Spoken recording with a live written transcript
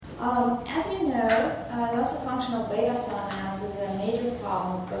As you know, loss of functional beta cell mass is a major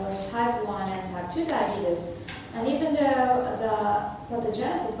problem with both type 1 and type 2 diabetes. And even though the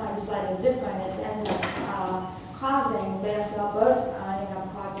pathogenesis might be slightly different, it ends up causing beta cell, both ending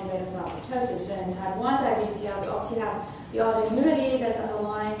up causing beta cell apoptosis. So in type 1 diabetes, you also have the autoimmunity that's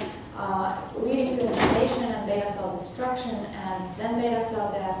underlying, leading to inflammation and beta cell destruction, and then beta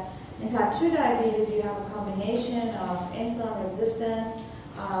cell death. In type 2 diabetes, you have a combination of insulin resistance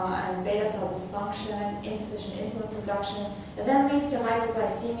and beta cell dysfunction, insufficient insulin production, that then leads to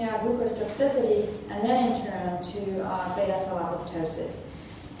hyperglycemia, glucose toxicity, and then in turn to beta cell apoptosis.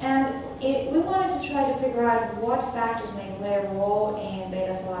 And we wanted to try to figure out what factors may play a role in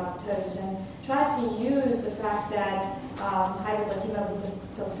beta cell apoptosis and try to use the fact that hyperglycemia, glucose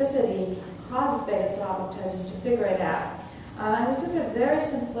toxicity causes beta cell apoptosis to figure it out. And we took a very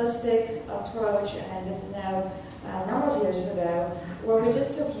simplistic approach, and this is now a number of years ago, where we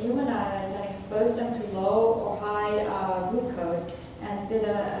just took human islands and exposed them to low or high glucose and did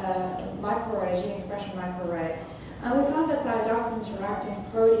a microarray, gene expression microarray. And we found that thyroxine interacting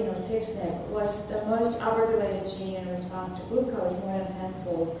protein, or TXNIP, was the most upregulated gene in response to glucose, more than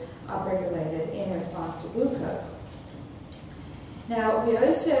tenfold upregulated in response to glucose. Now, we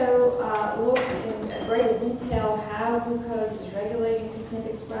also looked in greater detail how glucose is regulating TXNIP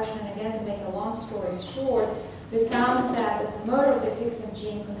expression, and again, to make a long story short, we found that the promoter of the TXNIP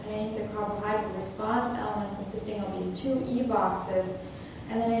gene contains a carbohydrate response element consisting of these two E boxes,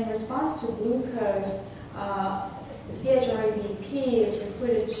 and then in response to glucose, the CHREBP is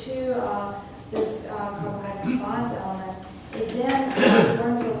recruited to this carbohydrate response element. It then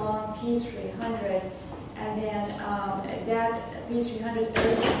runs along P300, and then that P300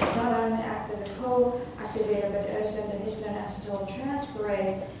 also not only acts as a co-activator, but also as a histone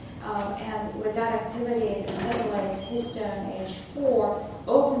acetyltransferase. And with that activity, it acetylates histone H4,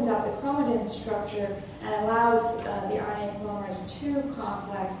 opens up the chromatin structure, and allows the RNA polymerase II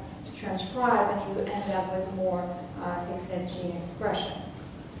complex to transcribe, and you end up with more TXNIP gene expression.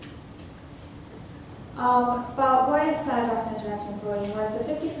 But what is thyroxine interacting protein? Well, it's a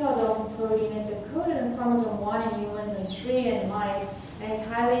 50-kilodalton protein. It's encoded in chromosome 1 in humans and 3 in mice, and it's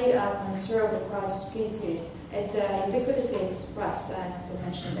highly conserved across species. It's ubiquitously expressed, I have to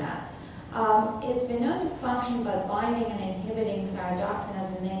mention that. It's been known to function by binding and inhibiting thyroxine,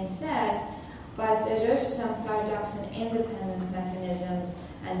 as the name says, but there's also some thyroxine-independent mechanisms,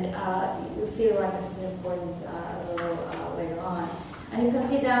 and you'll see why this is important a little later on. And you can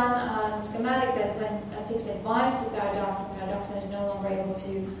see down in the schematic that when TXNIP binds to thyroxine, thyroxine is no longer able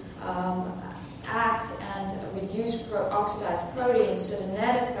to act and reduce oxidized proteins, so the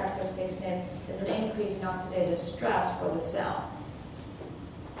net effect of TXNIP is an increase in oxidative stress for the cell.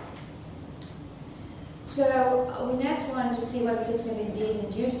 So we next wanted to see whether TXNIP indeed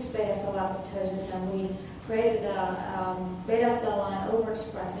induces beta cell apoptosis, and we created a beta cell line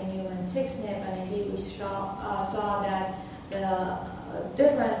overexpressing human TXNIP, and indeed we saw that the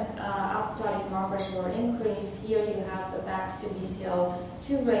different apoptotic markers were increased. Here you have the BAX to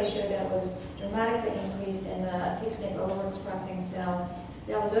BCL2 ratio that was dramatically increased in the TXNIP overexpressing cells.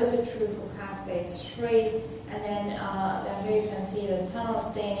 That was also true for caspase 3. And then down here you can see the tunnel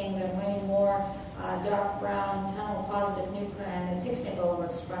staining. There are many more dark brown tunnel positive nuclei in the TXNIP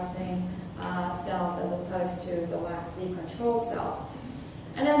overexpressing cells as opposed to the LAC-Z control cells.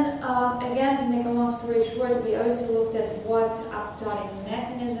 And then, again, to make a long story short, we also looked at what apoptotic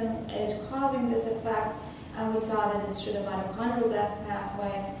mechanism is causing this effect, and we saw that it's through the mitochondrial death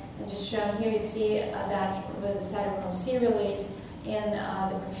pathway. And just shown here, you see that with the cytochrome C release in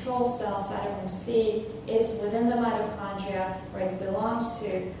the control cell, cytochrome C is within the mitochondria where it belongs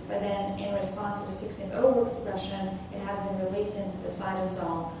to, but then in response to the TXNIP overexpression, it has been released into the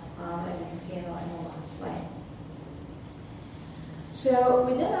cytosol, as you can see in the last slide. So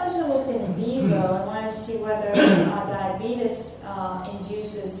we then also looked in vivo and wanted to see whether diabetes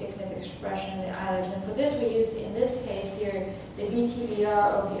induces TXNIP expression in the islets. And for this, we used, in this case here, the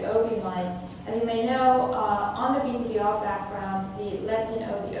BTBR-OB mice. As you may know, on the BTBR background, the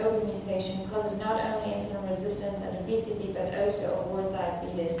leptin-OB mutation causes not only insulin resistance and obesity, but also overt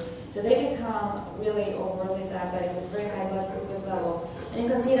diabetes. So they become really overtly diabetic with very high blood glucose levels. And you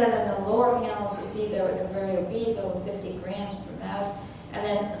can see that in the lower panels, you see they're very obese, over 50 grams per mouse. And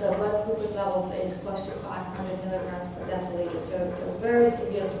then the blood glucose levels is close to 500 milligrams per deciliter. So very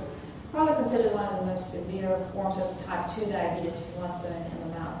severe. It's probably considered one of the most severe forms of type 2 diabetes, if you want to,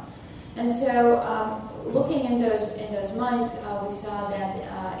 in the mouse. And so, looking in those mice, we saw that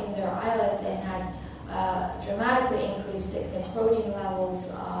in their islets they had dramatically increased TXNIP protein levels,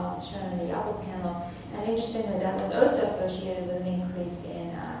 shown in the upper panel. And interestingly, that was also associated with an increase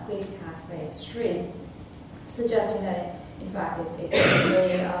in quick caspase 3, suggesting that, in fact, it could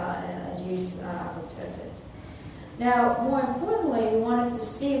really induce apoptosis. Now, more importantly, we wanted to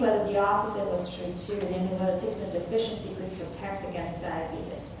see whether the opposite was true too, namely whether TXNIP deficiency could protect against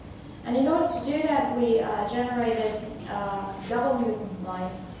diabetes. And in order to do that, we generated double mutant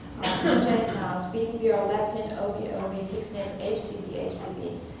mice, transgenic mouse, BTBR, leptin, OB, TXNIP,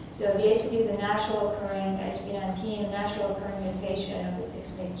 HCP. So the HCP is a natural occurring, HCP19, a natural occurring mutation of the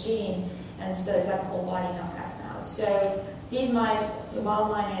TXNIP gene, and so it's like a whole body knockout mouse. So these mice, the bottom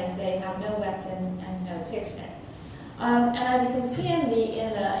line is they have no leptin and no TXNIP. And as you can see in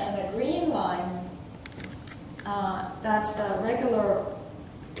the green line, that's the regular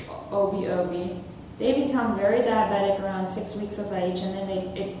OB. They become very diabetic around 6 weeks of age, and then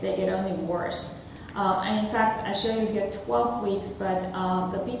they get only worse. And in fact, I show you here 12 weeks, but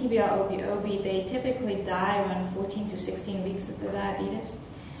the BTBR OB, they typically die around 14 to 16 weeks of the diabetes.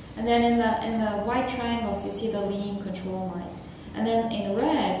 And then in the white triangles, you see the lean control mice. And then in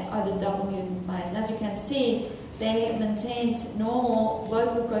red are the double mutant mice. And as you can see, they maintained normal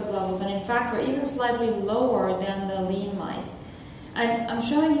blood glucose levels, and in fact were even slightly lower than the lean mice. And I'm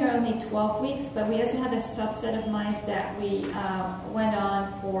showing here only 12 weeks, but we also had a subset of mice that we went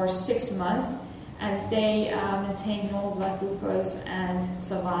on for 6 months, and they maintained normal blood glucose and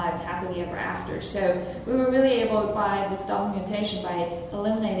survived happily ever after. So we were really able, by this double mutation, by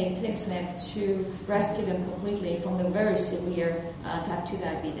eliminating TXNIP, to rescue them completely from the very severe type 2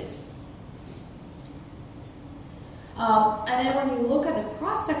 diabetes. And then when you look at the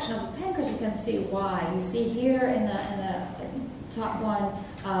cross-section of the pancreas, you can see why. You see here in the top one,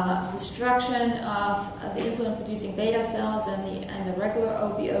 destruction of the insulin-producing beta cells and the regular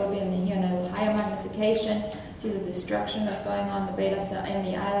OB, and then here in a higher magnification, see the destruction that's going on in the beta cell in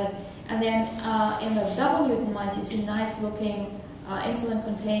the islet. And then in the double mutant mice, you see nice-looking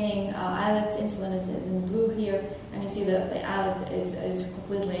insulin-containing islets. Insulin is in blue here, and you see that the islet is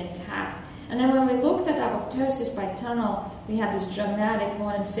completely intact. And then when we looked at apoptosis by tunnel, we had this dramatic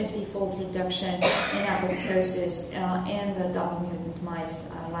more than 50-fold reduction in apoptosis in the double mutant mice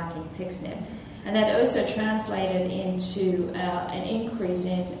lacking TXNIP. And that also translated into an increase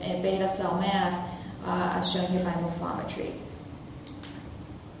in beta cell mass, as shown here by morphometry.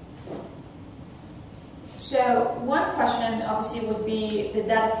 So one question obviously would be, did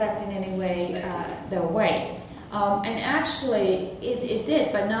that affect in any way their weight? And actually, it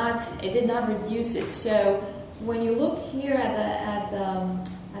did, but it did not reduce it. So when you look here at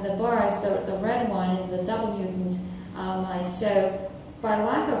the bars, the red one is the double mutant mice. So by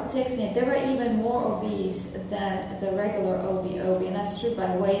lack of TXNIP, they were even more obese than the regular OB, and that's true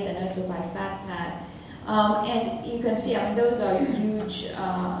by weight and also by fat pad. And you can see, I mean, those are huge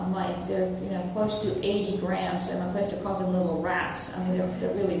mice. They're close to 80 grams, so my place to call them little rats. I mean,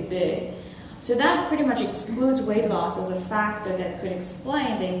 they're really big. So that pretty much excludes weight loss as a factor that could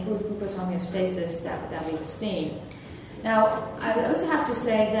explain the improved glucose homeostasis that we've seen. Now, I also have to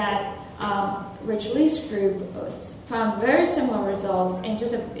say that Rich Lee's group found very similar results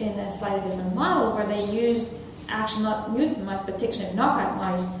in a slightly different model, where they used actually not mutant mice, but TXNIP knockout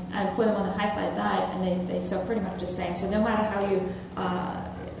mice, and put them on a high-fat diet, and they saw pretty much the same. So no matter how you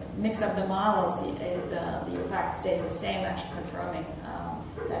mix up the models, the effect stays the same, actually confirming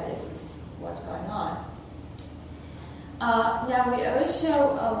that this is what's going on. Now we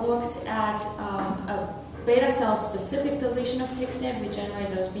also looked at a beta cell specific deletion of TXNIP. We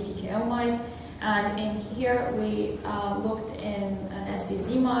generated those BTKO mice, and in here we looked in an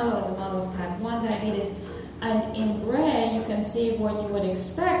SDZ model as a model of type 1 diabetes. And in gray, you can see what you would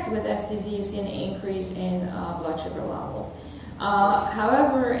expect with SDZ. You see an increase in blood sugar levels.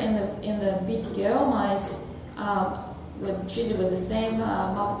 However, in the BTKO mice, treated with the same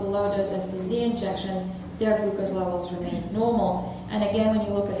multiple low-dose SDZ injections, their glucose levels remain normal. And again, when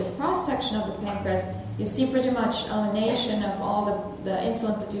you look at the cross-section of the pancreas, you see pretty much elimination of all the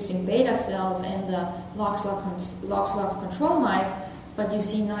insulin-producing beta cells in the LOX control mice, but you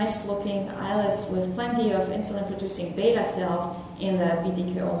see nice-looking islets with plenty of insulin-producing beta cells in the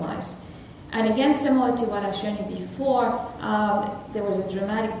BTKO mice. And again, similar to what I've shown you before, there was a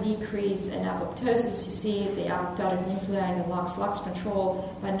dramatic decrease in apoptosis. You see the apoptotic nuclei in the LOX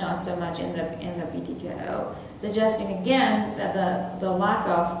control, but not so much in the BTKO, suggesting again that the lack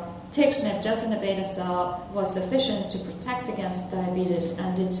of TXNIP just in the beta cell was sufficient to protect against diabetes,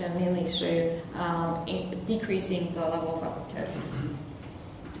 and did so mainly through decreasing the level of apoptosis.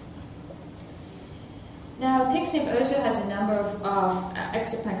 Now, TXNIP also has a number of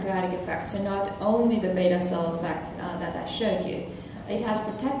extrapancreatic effects, so not only the beta cell effect that I showed you. It has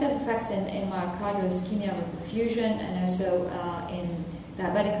protective effects in myocardial ischemia with perfusion, and also in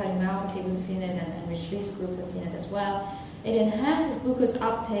diabetic cardiomyopathy we've seen it, and Rich Lee's group has seen it as well. It enhances glucose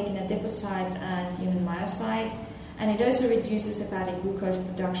uptake in adipocytes and human myocytes, and it also reduces hepatic glucose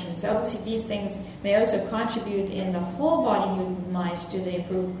production. So obviously these things may also contribute in the whole body mutant mice to the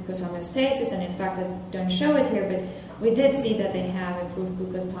improved glucose homeostasis, and in fact I don't show it here, but we did see that they have improved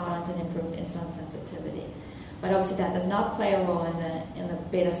glucose tolerance and improved insulin sensitivity. But obviously that does not play a role in the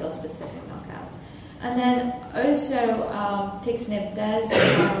beta cell specific knockouts. And then also TXNIP does,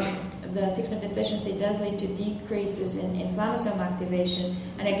 the TXNIP deficiency does lead to decreases in inflammasome activation,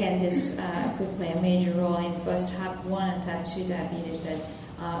 and again this could play a major role in both type 1 and type 2 diabetes that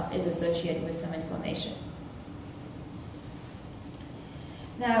is associated with some inflammation.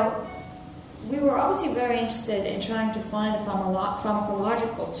 Now, we were obviously very interested in trying to find a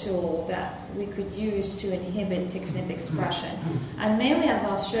pharmacological tool that we could use to inhibit TXNIP expression. And mainly, as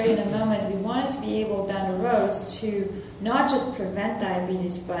I'll show you in a moment, we wanted to be able down the road to not just prevent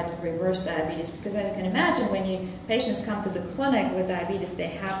diabetes, but reverse diabetes. Because as you can imagine, when patients come to the clinic with diabetes, they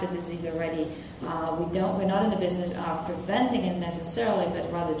have the disease already. We're not in the business of preventing it necessarily,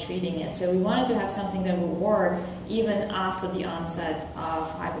 but rather treating it. So we wanted to have something that would work even after the onset of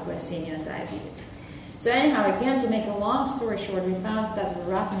hypoglycemia and diabetes. So anyhow, again, to make a long story short, we found that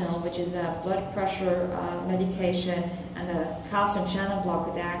verapamil, which is a blood pressure medication and a calcium channel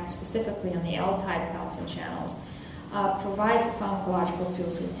blocker that acts specifically on the L-type calcium channels, provides a pharmacological tool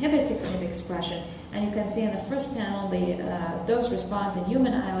to inhibit TXNIP expression. And you can see in the first panel the dose response in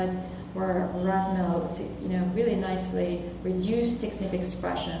human islets, where verapamil, really nicely reduced TXNIP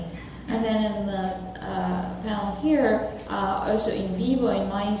expression. And then in the panel here, also in vivo in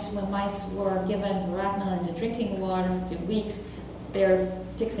mice, when mice were given verapamil in the drinking water for 2 weeks, their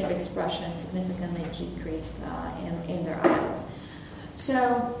TXNIP expression significantly decreased in their islets.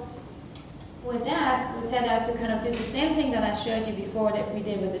 So with that, we set out to kind of do the same thing that I showed you before that we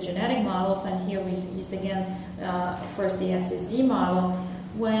did with the genetic models, and here we used again first the STZ model.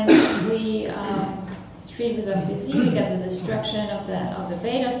 When we treat with STZ, we get the destruction of the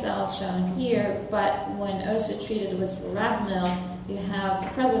beta cells shown here, but when also treated with verapamil, you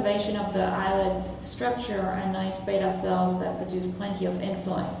have preservation of the islet's structure and nice beta cells that produce plenty of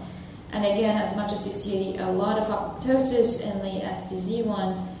insulin. And again, as much as you see a lot of apoptosis in the STZ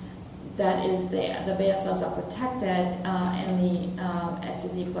ones, that is the beta cells are protected in the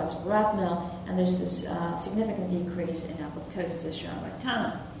STZ plus verapamil, and there's this significant decrease in apoptosis as shown by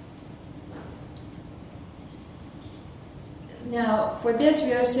Tana. Now, for this,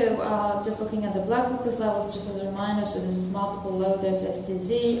 we also just looking at the blood glucose levels, just as a reminder. So this is multiple low-dose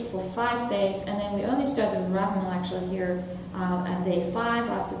STZ for 5 days, and then we only start the verapamil actually here at day 5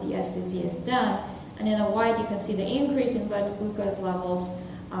 after the STZ is done. And in a white, you can see the increase in blood glucose levels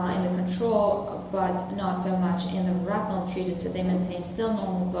in the control, but not so much in the verapamil treated. So they maintain still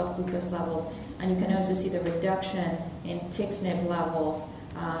normal blood glucose levels, and you can also see the reduction in TXNIP levels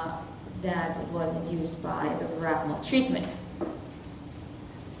that was induced by the verapamil treatment.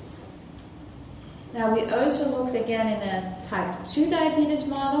 Now, we also looked again in a type 2 diabetes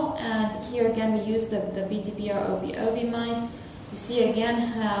model, and here again we used the BTPR-OB mice. You see again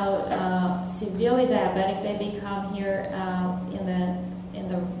how severely diabetic they become here in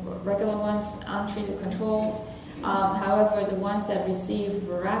the regular ones, untreated controls. However, the ones that receive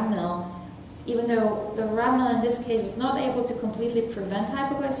verapamil, even though the verapamil in this case was not able to completely prevent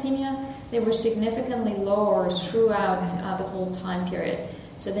hypoglycemia, they were significantly lower throughout the whole time period.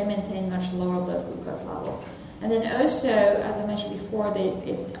 So they maintain much lower blood glucose levels. And then also, as I mentioned before,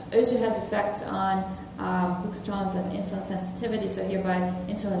 it also has effects on glucose tolerance and insulin sensitivity. So here by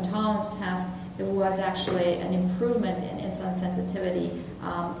insulin tolerance test, there was actually an improvement in insulin sensitivity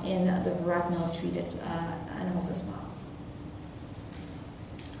in the verapamil-treated animals as well.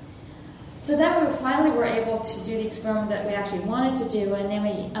 So then we finally were able to do the experiment that we actually wanted to do, and then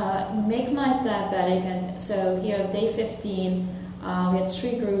we make mice diabetic. And so here at day 15, we had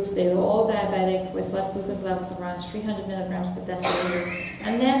 3 groups. They were all diabetic with blood glucose levels around 300 milligrams per deciliter.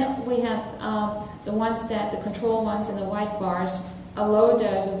 And then we had the control ones in the white bars, a low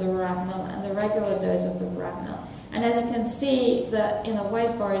dose of the verapamil and the regular dose of the verapamil. And as you can see, in the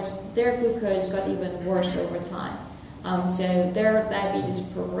white bars, their glucose got even worse over time. So their diabetes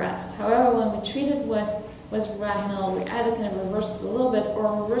progressed. However, when we treated with verapamil, we either kind of reversed it a little bit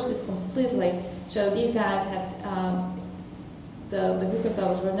or reversed it completely. So these guys had the glucose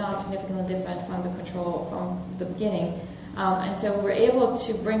levels were not significantly different from the control from the beginning. And so we're able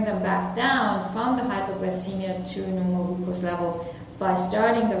to bring them back down from the hypoglycemia to normal glucose levels by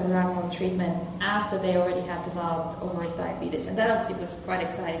starting the verapamil treatment after they already had developed overt diabetes. And that obviously was quite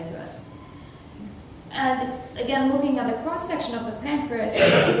exciting to us. And again, looking at the cross-section of the pancreas,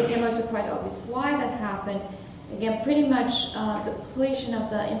 it became also quite obvious why that happened. Again, pretty much depletion of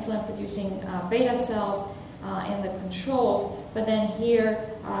the insulin-producing beta cells in the controls, but then here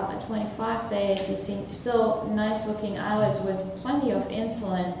at 25 days, you see still nice-looking islets with plenty of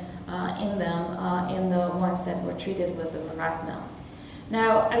insulin in them in the ones that were treated with the verapamil.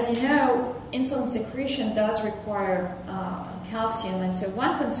 Now, as you know, insulin secretion does require calcium, and so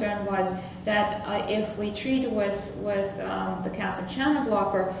one concern was that if we treat with the calcium channel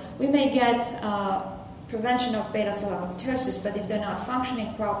blocker, we may get prevention of beta cell apoptosis, but if they're not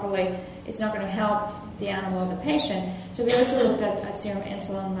functioning properly, it's not going to help the animal or the patient. So we also looked at serum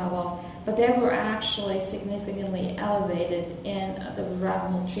insulin levels, but they were actually significantly elevated in the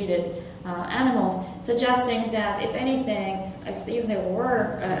verapamil-treated animals, suggesting that, if anything, if even there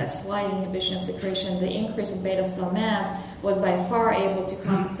were a slight inhibition of secretion, the increase in beta cell mass was by far able to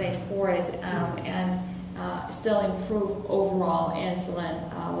compensate for it and still improve overall insulin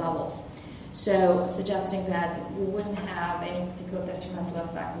levels. So suggesting that we wouldn't have any particular detrimental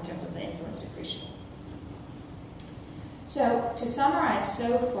effect in terms of the insulin secretion. So to summarize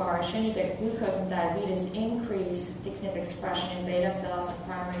so far, I've shown you that glucose and diabetes increase TXNIP expression in beta cells in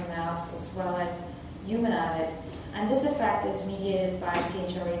primary mouse as well as human islets, and this effect is mediated by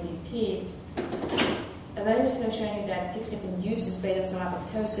ChRABP. I've also shown you that TXNIP induces beta cell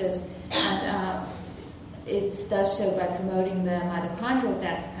apoptosis, and it does so by promoting the mitochondrial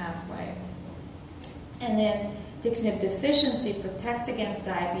death pathway. And then TXNIP deficiency protects against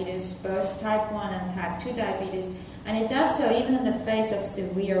diabetes, both type 1 and type 2 diabetes, and it does so even in the face of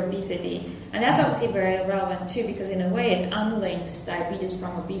severe obesity. And that's obviously very relevant too, because in a way it unlinks diabetes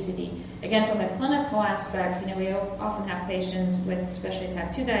from obesity. Again, from a clinical aspect, we often have patients with especially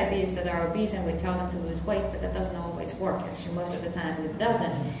type 2 diabetes that are obese, and we tell them to lose weight, but that doesn't always work. Actually, most of the times it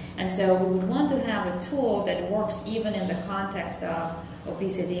doesn't. And so we would want to have a tool that works even in the context of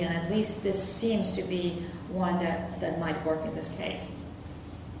obesity, and at least this seems to be one that might work in this case.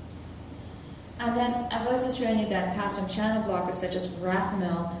 And then I've also shown you that calcium channel blockers such as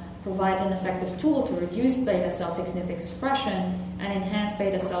verapamil provide an effective tool to reduce beta cell TXNIP expression and enhance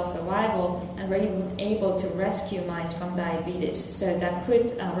beta cell survival, and we're even able to rescue mice from diabetes. So that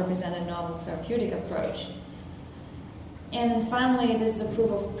could represent a novel therapeutic approach. And then finally, this is a proof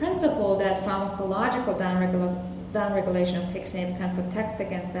of principle that pharmacological downregulation of TXNIP can protect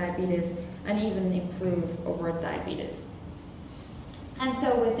against diabetes and even improve overt diabetes. And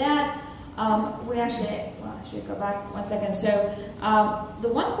so with that, I should go back 1 second. So the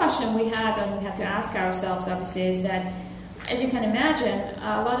one question we had, and we had to ask ourselves, obviously, is that, as you can imagine,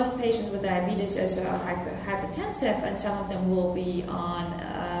 a lot of patients with diabetes also are hypertensive, and some of them will be on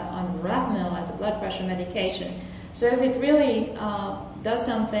verapamil as a blood pressure medication. So if it really does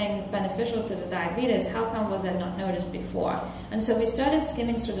something beneficial to the diabetes, how come was that not noticed before? And so we started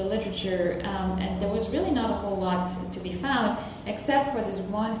skimming through the literature, and there was really not a whole lot to be found, except for this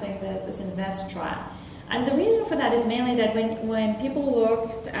one thing, this INVEST trial. And the reason for that is mainly that when people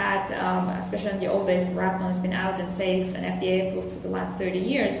looked at, especially in the old days, verapamil has been out and safe and FDA approved for the last 30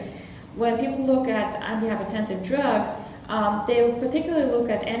 years, when people look at antihypertensive drugs, they would particularly look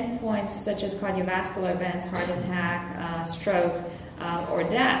at endpoints such as cardiovascular events, heart attack, stroke, or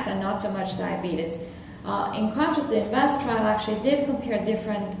death, and not so much diabetes. In contrast, the INVEST trial actually did compare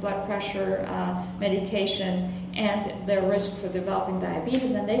different blood pressure medications and their risk for developing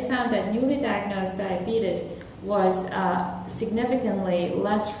diabetes, and they found that newly diagnosed diabetes was significantly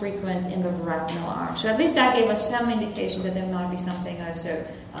less frequent in the verapamil arm. So at least that gave us some indication that there might be something also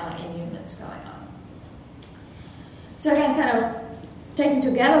in humans going on. So again, kind of taken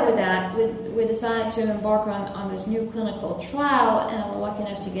together with that, we decided to embark on this new clinical trial, and we're lucky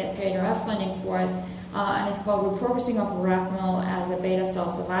enough to get JRF funding for it, and it's called Repurposing of Verapamil as a Beta Cell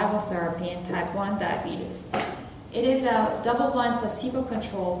Survival Therapy in Type 1 Diabetes. It is a double-blind,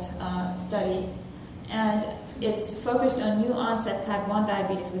 placebo-controlled study, and it's focused on new onset type 1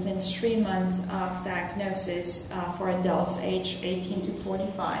 diabetes within 3 months of diagnosis for adults aged 18 to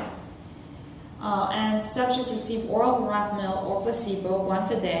 45. And subjects receive oral verapamil or placebo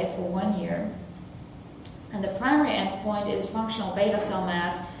once a day for 1 year. And the primary endpoint is functional beta cell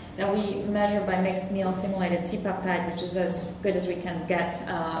mass that we measure by mixed meal stimulated C-peptide, which is as good as we can get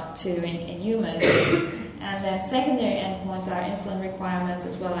to in humans. And then secondary endpoints are insulin requirements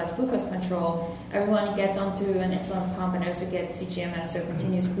as well as glucose control. Everyone gets onto an insulin pump and also gets CGMS, so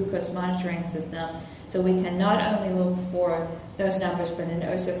continuous glucose monitoring system. So we can not only look for those numbers, but then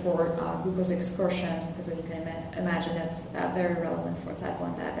also for glucose excursions, because as you can imagine, that's very relevant for type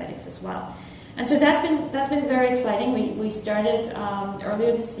 1 diabetics as well. And so that's been very exciting. We started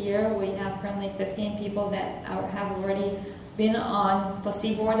earlier this year. We have currently 15 people that have already been on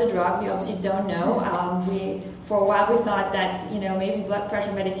placebo or the drug. We obviously don't know. For a while we thought that maybe blood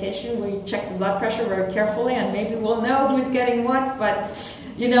pressure medication. We checked the blood pressure very carefully, and maybe we'll know who's getting what. But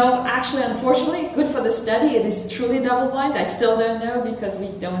actually, unfortunately, good for the study. It is truly double-blind. I still don't know because we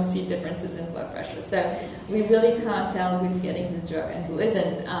don't see differences in blood pressure. So we really can't tell who's getting the drug and who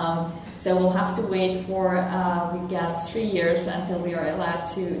isn't. So we'll have to wait for, we guess, 3 years until we are allowed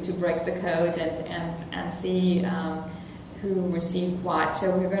to break the code and see who received what.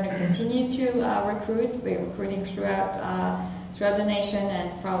 So we're going to continue to recruit. We're recruiting throughout the nation, and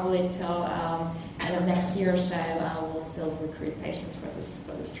probably till end of next year or so, we'll still recruit patients for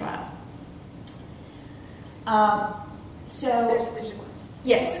this trial. There's a question.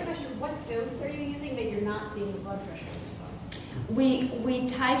 Yes. What dose are you using that you're not seeing blood pressure response? We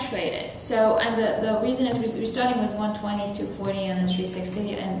titrate it. So, and the reason is we're starting with 120, 240, and then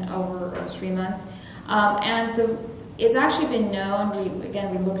 360, and over 3 months. It's actually been known. We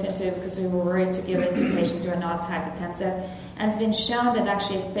looked into it because we were worried to give it to patients who are not hypertensive, and it's been shown that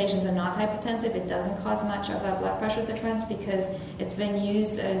actually if patients are not hypertensive, it doesn't cause much of a blood pressure difference because it's been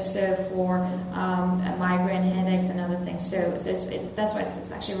used also for migraine headaches and other things. So that's why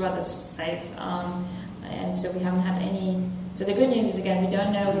it's actually rather safe, and so we haven't had any. So the good news is, again, we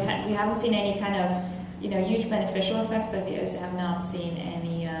don't know. We haven't seen any kind of huge beneficial effects, but we also have not seen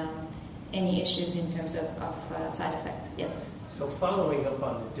any issues in terms of side effects. Yes, please. So following up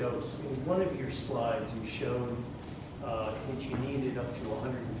on the dose, in one of your slides you showed that you needed up to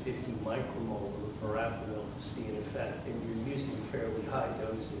 150 micromolar of verapamil to see an effect, and you're using fairly high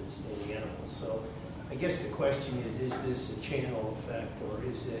doses in the animals. So I guess the question is this a channel effect, or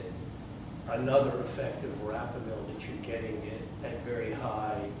is it another effect of verapamil that you're getting at very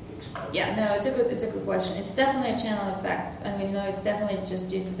high exposure? Yeah, no, it's a good question. It's definitely a channel effect. I mean, it's definitely just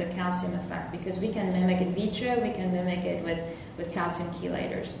due to the calcium effect, because we can mimic in vitro, we can mimic it with calcium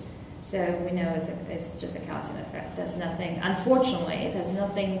chelators. So we know it's just a calcium effect. There's nothing, unfortunately, it has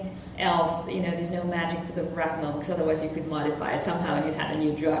nothing else. There's no magic to the verapamil, because otherwise you could modify it somehow and you'd have a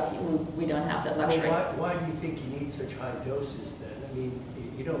new drug. We don't have that luxury. Why do you think you need such high doses then? I mean,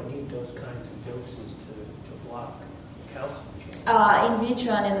 you don't need those kinds of doses to block calcium channel. In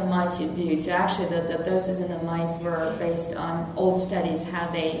vitro and in the mice you do. So actually the doses in the mice were based on old studies, how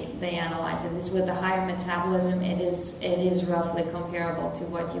they analyzed it. It's with the higher metabolism, it is roughly comparable to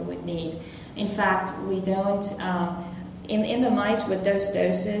what you would need. In fact, we don't, in the mice with those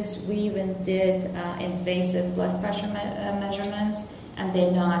doses, we even did invasive blood pressure measurements, and they're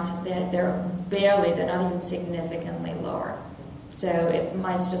not even significantly lower. So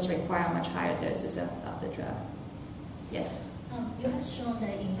mice just require much higher doses of the drug. Yes? You have shown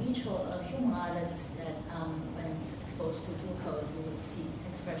that in vitro human islets that when exposed to glucose, you would see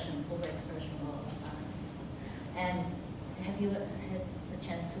overexpression of insulin. And have you had the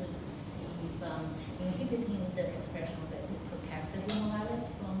chance to see if inhibiting the expression of it would protect the human islets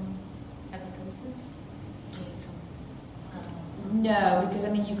from apoptosis? No, because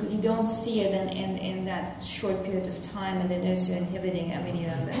you don't see it in that short period of time, and then also inhibiting.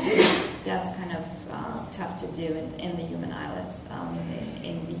 That's kind of tough to do in the human islets.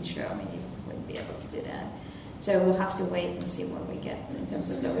 In vitro, you wouldn't be able to do that. So we'll have to wait and see what we get in terms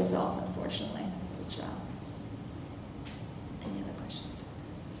of the results. Unfortunately, in vitro. Any other questions?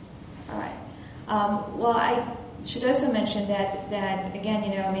 All right. Well, I should also mention that again,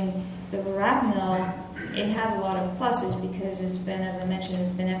 the verapamil. It has a lot of pluses because it's been, as I mentioned,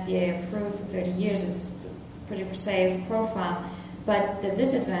 it's been FDA approved for 30 years. It's a pretty safe profile. But the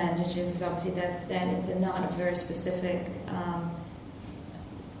disadvantage is obviously that it's not a very specific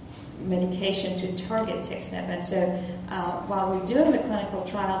medication to target TXNIP. And so while we're doing the clinical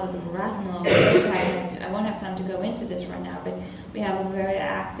trial with the verapamil, I won't have time to go into this right now, but we have a very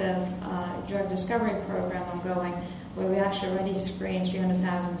active drug discovery program ongoing where we actually already screened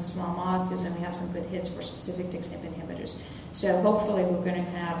 300,000 small molecules, and we have some good hits for specific TXNIP inhibitors. So hopefully we're going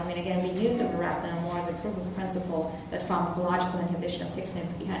to have, again, we use the verapamil more as a proof of principle that pharmacological inhibition of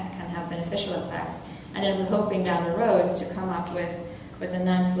TXNIP can have beneficial effects. And then we're hoping down the road to come up with with a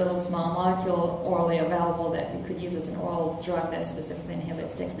nice little small molecule orally available that we could use as an oral drug that specifically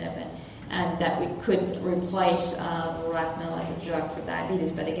inhibits TXNIP, and that we could replace verapamil as a drug for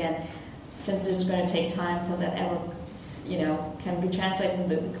diabetes. But again, since this is going to take time till that ever, can be translated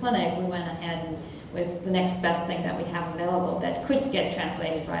into the clinic, we went ahead and with the next best thing that we have available that could get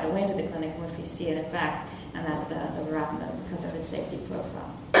translated right away into the clinic if we see an effect, and that's the verapamil because of its safety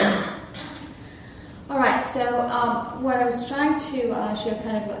profile. All right, so what I was trying to show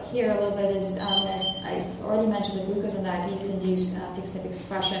kind of here a little bit is, I already mentioned the glucose and diabetes-induced TXNIP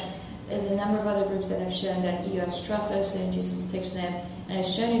expression. There's a number of other groups that have shown that EOS stress also induces TXNIP, and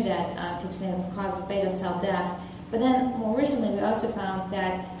it's shown you that TXNIP causes beta cell death. But then more recently, we also found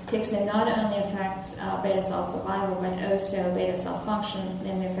that TXNIP not only affects beta cell survival, but also beta cell function,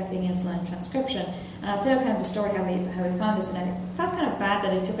 namely affecting insulin transcription. And I'll tell you kind of the story how we found this, and I felt kind of bad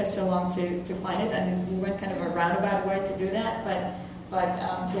that it took us so long to find it, and we went kind of a roundabout way to do that,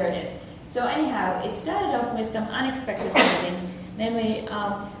 but there it is. So anyhow, it started off with some unexpected findings. Namely,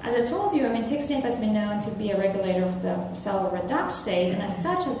 as I told you, TXNIP has been known to be a regulator of the cellular redox state, and as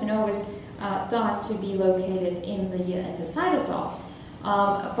such has been always thought to be located in the cytosol.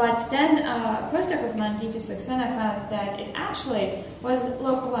 But then, postdoc of mine, Dieter Saxena, found that it actually was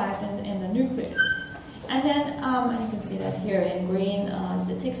localized in the nucleus. And then, and you can see that here in green is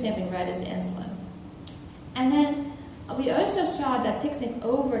the TXNIP, in red is insulin. And then we also saw that TXNIP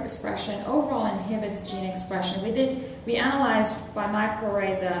overexpression overall inhibits gene expression. We analyzed by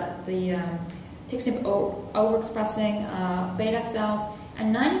microarray the TXNIP overexpressing beta cells,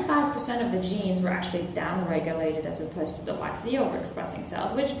 and 95% of the genes were actually downregulated as opposed to the YZ overexpressing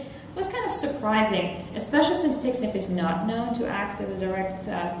cells, which was kind of surprising, especially since TXNIP is not known to act as a direct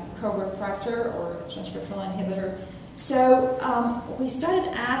co-repressor or transcriptional inhibitor. So we started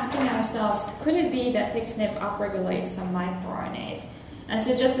asking ourselves, could it be that TXNIP upregulates some microRNAs? And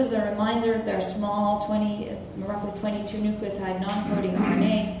so just as a reminder, there are small, roughly 22 nucleotide non-coding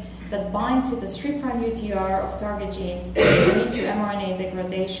RNAs that bind to the 3' UTR of target genes and lead to mRNA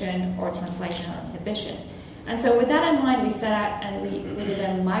degradation or translational inhibition. And so with that in mind, we set out and we did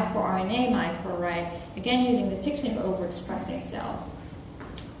a microRNA microarray, again using the TXNIP overexpressing cells.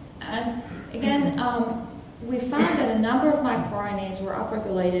 And again, we found that a number of microRNAs were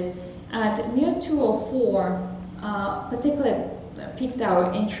upregulated, and MUO204 particularly piqued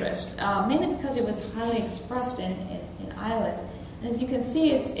our interest, mainly because it was highly expressed in islets. And as you can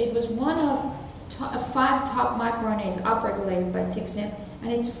see, it was one of 5 top microRNAs upregulated by TXNIP,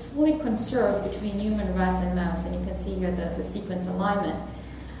 and it's fully conserved between human, rat, and mouse. And you can see here the sequence alignment.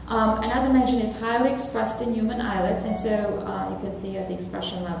 And as I mentioned, it's highly expressed in human islets, and so you can see at the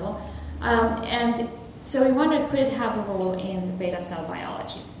expression level. And so we wondered, could it have a role in beta cell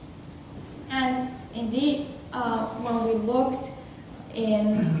biology? And indeed, when we looked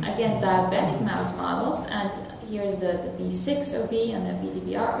in, again, diabetic mouse models, and here's the B6 OB and the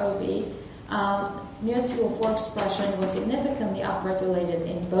BDBR OB, MUO204 expression was significantly upregulated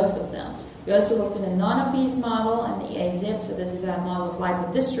in both of them. We also looked in a non-obese model and the EAZIP, so this is a model of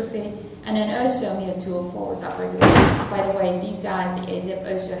lipodystrophy, and then also MUO204 was upregulated. By the way, these guys, the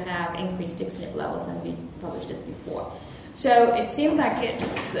EAZIP, also have increased TXNIP levels, and we published this before. So it seemed like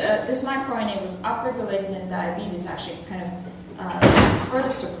this microRNA was upregulated in diabetes, actually kind of further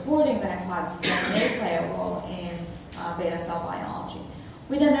supporting the hypothesis that may play a role in beta cell biology.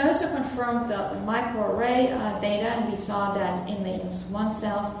 We then also confirmed the microarray data, and we saw that in the INS1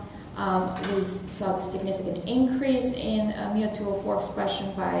 cells, we saw the significant increase in MUO204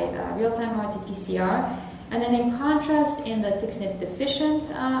 expression by real-time RT-PCR. And then in contrast, in the TXNIP deficient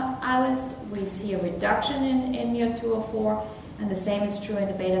islets, we see a reduction in MUO204, and the same is true in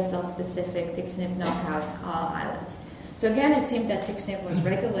the beta cell specific TXNIP knockout islets. So again, it seemed that TXNIP was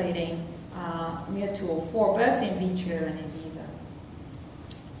regulating MUO204 both in vitro and in vivo.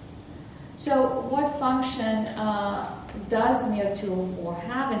 So what function does MUO204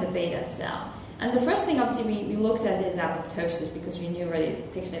 have in the beta cell? And the first thing, obviously, we looked at is apoptosis, because we knew already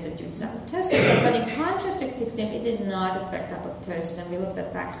TXNIP induces apoptosis. But in contrast to TXNIP, it did not affect apoptosis, and we looked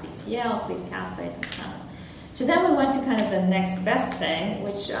at BAX-BCL, cleaved caspase, and tunnel. So then we went to kind of the next best thing,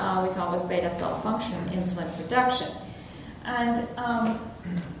 which we thought was beta cell function, insulin production. And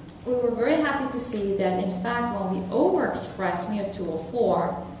we were very happy to see that, in fact, when we overexpress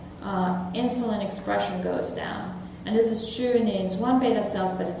MUO204, insulin expression goes down. And this is true in the INS1 beta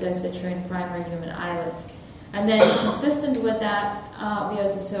cells, but it's also true in primary human islets. And then, consistent with that, we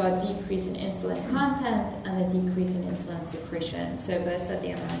also saw a decrease in insulin content and a decrease in insulin secretion, so both at the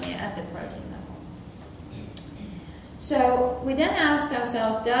mRNA and the protein level. So we then asked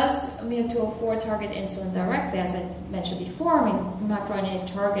ourselves, does MUR204 target insulin directly? As I mentioned before,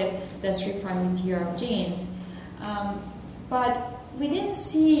 microRNAs target the 3' UTR genes. But we didn't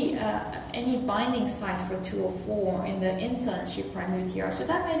see any binding site for 204 in the insulin 3' UTR. So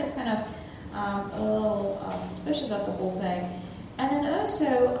that made us kind of a little suspicious of the whole thing. And then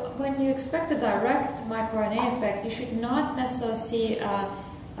also, when you expect a direct microRNA effect, you should not necessarily see a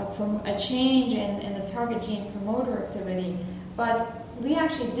change in the target gene promoter activity, but we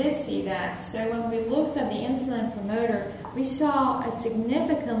actually did see that. So when we looked at the insulin promoter, we saw a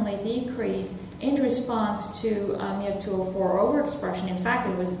significantly decrease in response to MUR204 overexpression. In fact,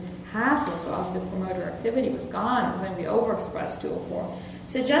 it was half of the promoter activity was gone when we overexpressed 204,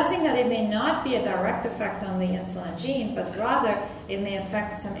 suggesting that it may not be a direct effect on the insulin gene, but rather it may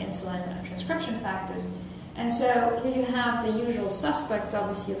affect some insulin transcription factors. And so here you have the usual suspects,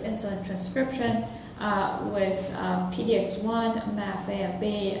 obviously, of insulin transcription with PDX1,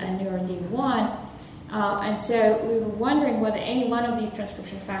 MAF-A&B, and NeuroD1. And so we were wondering whether any one of these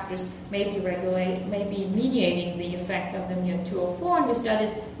transcription factors may be mediating the effect of the MUR204, and we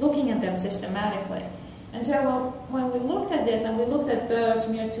started looking at them systematically. And so when we looked at this, and we looked at both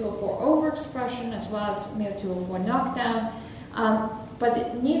MUR204 overexpression as well as MUR204 knockdown,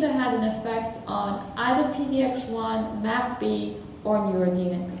 but neither had an effect on either PDX1, MAF-B, or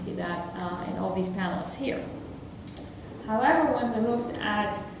NeuroD, and you can see that in all these panels here. However, when we looked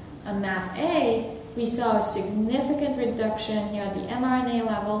at MAF-A, we saw a significant reduction here at the mRNA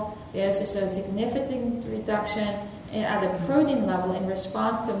level. We also saw a significant reduction at the protein level in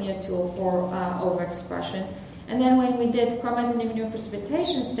response to MUR204 overexpression. And then when we did chromatin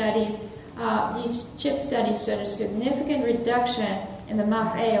immunoprecipitation studies, these CHIP studies showed a significant reduction in the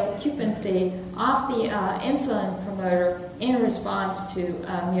MAF-A occupancy of the insulin promoter in response to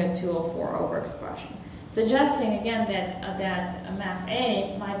MUR204 overexpression, suggesting again that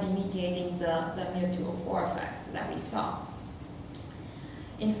MAF-A might be mediating the MUR204 effect that we saw.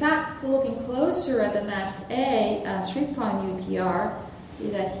 In fact, looking closer at the MAF-A 3' UTR, see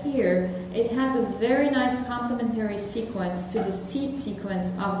that here, it has a very nice complementary sequence to the seed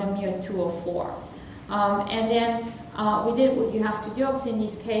sequence of the MUR204. And then we did what you have to do obviously in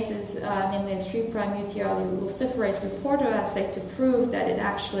these cases, namely a 3' UTR luciferase reporter assay to prove that it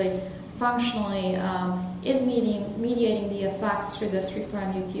actually functionally is mediating the effect through the 3'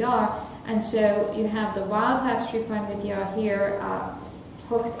 UTR. And so you have the wild type 3' UTR here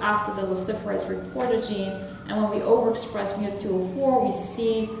hooked after the luciferase reporter gene, and when we overexpress MUR204, we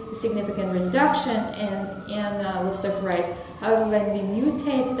see a significant reduction in luciferase. However, when we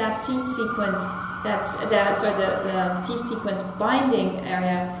mutate that seed sequence, the seed sequence binding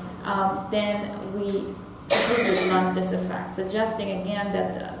area, then we completely blunt this effect, suggesting again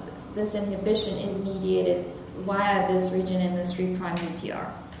that this inhibition is mediated via this region in the 3' UTR.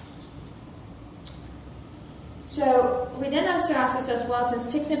 So we then also asked ourselves, well, since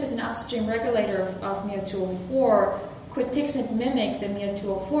TXNIP is an upstream regulator of MUR204, could TXNIP mimic the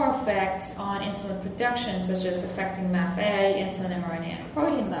MUR204 effects on insulin production, such as affecting MAF-A, insulin mRNA, and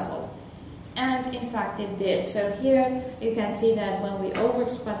protein levels? And in fact, it did. So here you can see that when we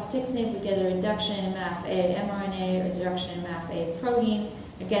overexpress TXNIP, we get a reduction in MAF-A mRNA, a reduction in MAF-A protein.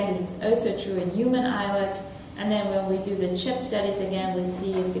 Again, this is also true in human islets. And then when we do the CHIP studies, again, we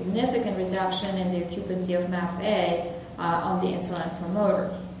see a significant reduction in the occupancy of MAF-A on the insulin promoter.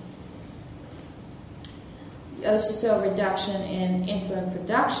 We also saw a reduction in insulin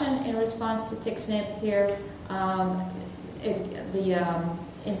production in response to TXNIP here.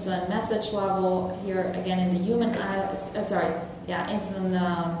 Insulin message level here, again, in the human islets, insulin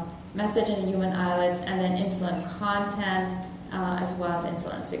message in the human islets, and then insulin content, as well as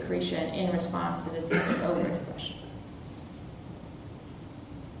insulin secretion in response to the TXNIP overexpression.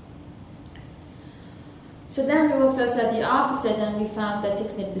 So then we looked also at the opposite, and we found that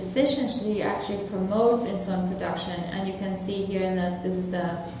TXNIP deficiency actually promotes insulin production. And you can see here this is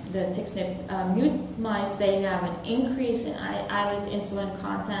the TXNIP mute mice. They have an increase in islet insulin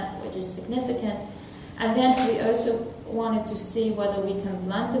content, which is significant. And then we also wanted to see whether we can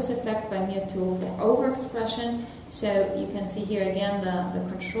blunt this effect by MUR204 overexpression. So you can see here again the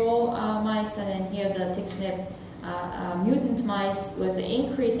control mice, and then here the TXNIP mutant mice with the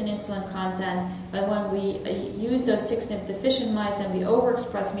increase in insulin content. But when we use those TXNIP deficient mice and we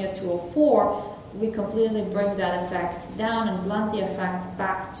overexpress MUR204, we completely bring that effect down and blunt the effect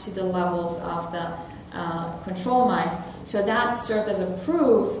back to the levels of the control mice. So that served as a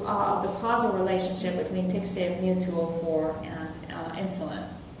proof of the causal relationship between TXNIP, MUR204, and insulin.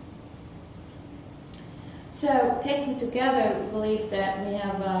 So taken together, we believe that we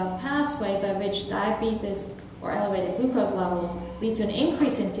have a pathway by which diabetes or elevated glucose levels lead to an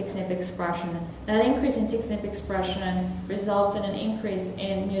increase in TXNIP expression. That increase in TXNIP expression results in an increase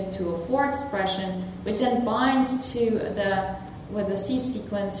in MUT204 expression, which then binds with the seed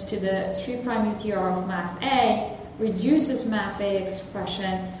sequence to the 3' UTR of MAF-A, reduces MAF-A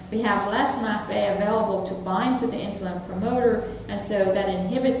expression. We have less MAF-A available to bind to the insulin promoter, and so that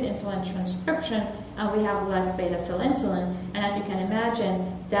inhibits insulin transcription, and we have less beta cell insulin. And as you can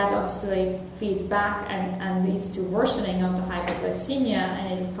imagine, that obviously feeds back and leads to worsening of the hypoglycemia,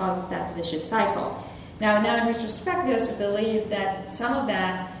 and it causes that vicious cycle. Now in retrospect, we also believe that some of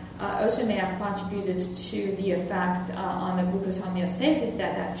that also may have contributed to the effect on the glucose homeostasis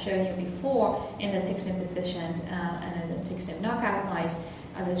that I've shown you before in the TXNIP deficient and in the TXNIP knockout mice.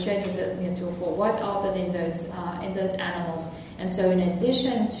 As I showed you, the MUT204 was altered in those animals, and so in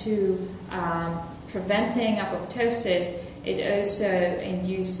addition to preventing apoptosis, it also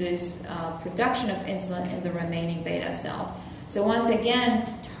induces production of insulin in the remaining beta cells. So once again,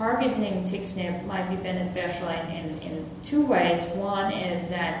 targeting TXNIP might be beneficial in two ways. One is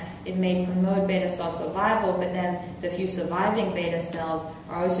that it may promote beta cell survival, but then the few surviving beta cells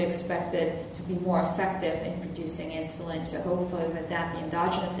are also expected to be more effective in producing insulin. So hopefully with that, the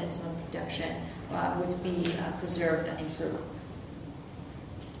endogenous insulin production would be preserved and improved.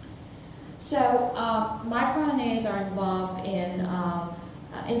 So microRNAs are involved in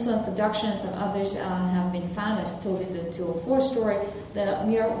insulin production. Some others have been found. I told you the 204 story. The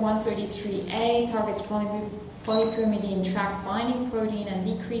miR-133A targets polypyrimidine tract binding protein and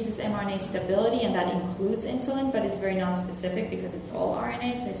decreases mRNA stability, and that includes insulin, but it's very non-specific because it's all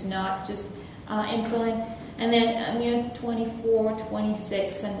RNA, so it's not just insulin. And then miR-24,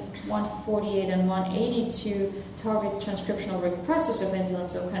 26, and 148 and 182 target transcriptional repressors of insulin,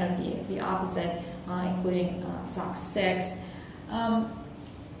 so kind of the opposite, including SOX6.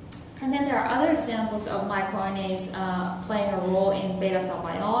 And then there are other examples of microRNAs playing a role in beta cell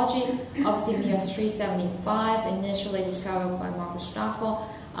biology. Obviously, miR-375, initially discovered by Markus Staffel,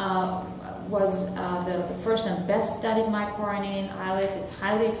 was the first and best studied microRNA in islets. It's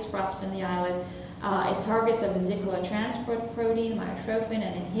highly expressed in the islet. It targets a vesicular transport protein, myotrophin,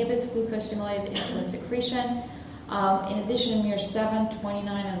 and inhibits glucose-stimulated insulin secretion. In addition, miR-7,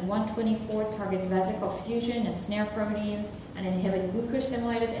 29, and 124 target vesicle fusion and snare proteins and inhibit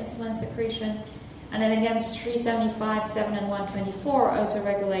glucose-stimulated insulin secretion. And then again, 375, 7, and 124 also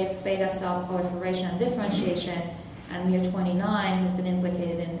regulate beta cell proliferation and differentiation, and miR-29 has been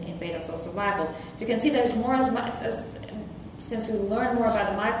implicated in beta cell survival. So you can see there's more as since we learn more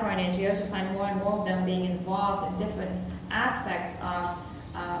about the microRNAs, we also find more and more of them being involved in different aspects of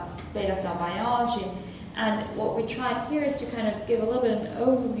beta cell biology. And what we tried here is to kind of give a little bit of an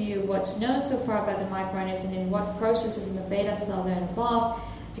overview of what's known so far about the microRNAs and in what processes in the beta cell they're involved.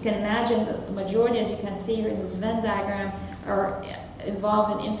 As you can imagine, the majority, as you can see here in this Venn diagram, are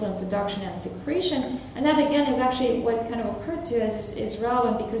involved in insulin production and secretion. And that, again, is actually what kind of occurred to us is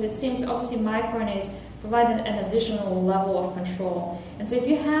relevant because it seems obviously microRNAs provide an additional level of control. And so if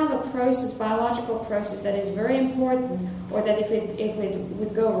you have a process, biological process that is very important, or that if it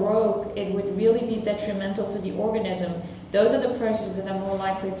would go rogue, it would really be detrimental to the organism, those are the processes that are more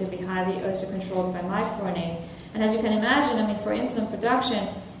likely to be highly also controlled by microRNAs. And as you can imagine, I mean, for insulin production,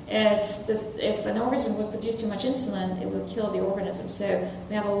 if an organism would produce too much insulin, it would kill the organism. So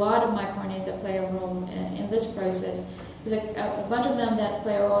we have a lot of microRNAs that play a role in this process. There's a bunch of them that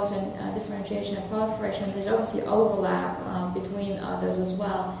play roles in differentiation and proliferation. There's obviously overlap between those as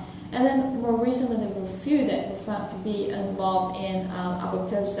well. And then more recently, there were a few that were found to be involved in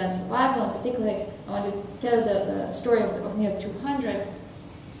apoptosis and survival. And particularly, I want to tell the story of miR-200.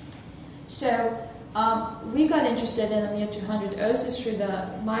 So we got interested in the miR-200 also through the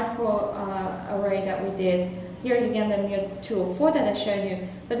microarray that we did. Here's again the miR-204 that I showed you.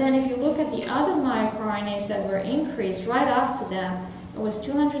 But then if you look at the other microRNAs that were increased right after them, it was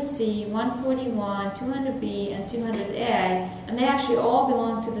 200C, 141, 200B, and 200A, and they actually all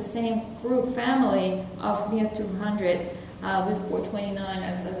belong to the same group family of miR-200, with 429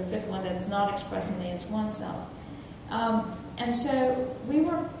 as the fifth one that's not expressed in the AS1 cells. And so we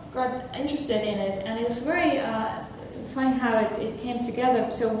got interested in it, and it's very funny how it came together.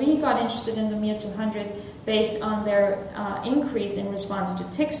 So we got interested in the miR-200 based on their increase in response to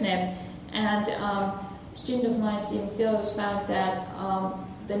TXNIP, and a student of mine, Stephen Fields, found that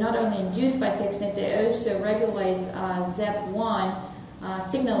they're not only induced by TXNIP, they also regulate ZEP1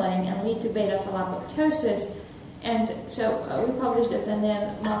 signaling and lead to beta cell apoptosis. And so we published this, and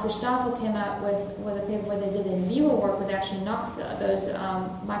then Markus Staffel came out with a paper where they did in vivo work where they actually knocked those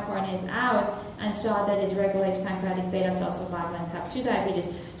microRNAs out and saw that it regulates pancreatic beta cell survival and type 2 diabetes.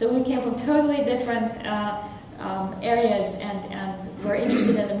 So we came from totally different areas and were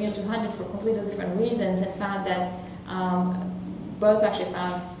interested in the MU200 for completely different reasons, and found that both actually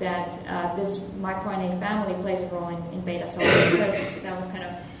found that this microRNA family plays a role in beta cell apoptosis. So that was kind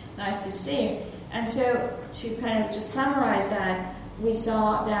of nice to see. And so to kind of just summarize that, we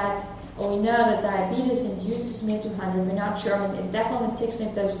saw that, or we know that diabetes induces MU200. We're not sure. I mean, definitely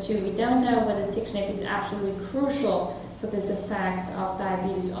TXNIP does too. We don't know whether TXNIP is absolutely crucial for this effect of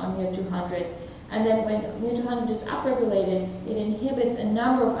diabetes on MU200. And then when MU200 is upregulated, it inhibits a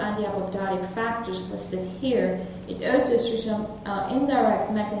number of anti-apoptotic factors listed here. It also, through some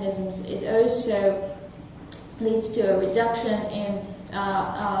indirect mechanisms, it also leads to a reduction in,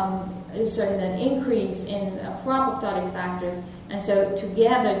 an increase in pro-apoptotic factors. And so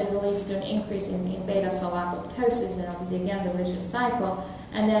together, this leads to an increase in beta cell apoptosis, and obviously, again, the vicious cycle.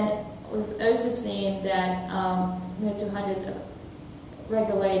 And then we've also seen that MU200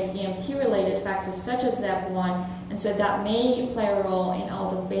 regulates EMT-related factors such as ZEP1, and so that may play a role in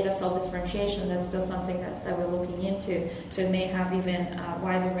altered beta cell differentiation. That's still something that we're looking into. So it may have even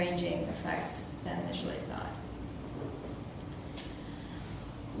wider-ranging effects than initially thought.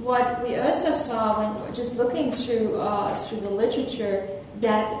 What we also saw when just looking through the literature,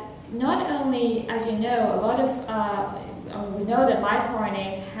 that not only, as you know, a lot of we know that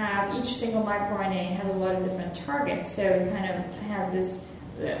microRNAs have, each single microRNA has a lot of different targets, so it kind of has this,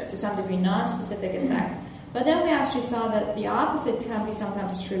 to some degree, non-specific effect. But then we actually saw that the opposite can be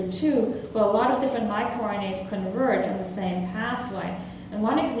sometimes true too, where a lot of different microRNAs converge on the same pathway. And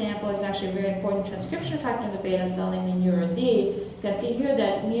one example is actually a very important transcription factor in the beta cell, namely NeuroD. You can see here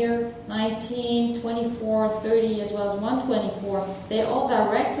that MIR19, 24, 30, as well as 124, they all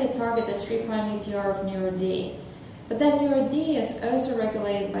directly target the 3' UTR of NeuroD. But then NeuroD is also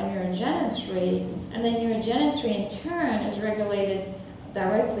regulated by neurogenin-3, and then neurogenin-3 in turn is regulated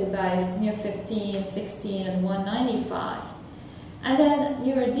directly by MIR15, 16, and 195. And then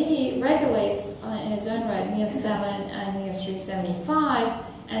NeuroD regulates in its own right MIR7 and MIR375,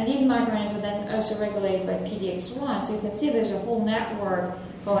 and these microRNAs are then also regulated by PDX1. So you can see there's a whole network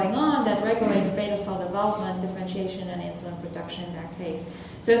going on that regulates beta cell development, differentiation, and insulin production in that case.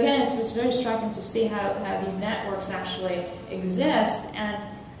 So again, it was very striking to see how these networks actually exist, and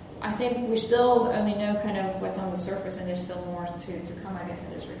I think we still only know kind of what's on the surface, and there's still more to come, I guess, in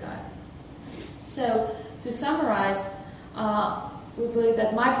this regard. So to summarize, we believe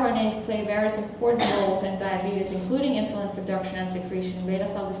that microRNAs play various important roles in diabetes, including insulin production and secretion, beta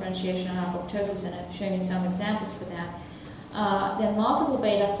cell differentiation, and apoptosis, and I've shown you some examples for that. Then multiple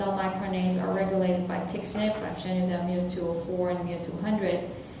beta cell microRNAs are regulated by TXNIP. I've shown you the MU204 and MU200.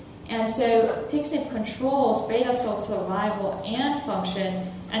 And so TXNIP controls beta cell survival and function,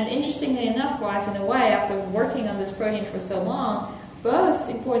 and interestingly enough for us, in a way, after working on this protein for so long, both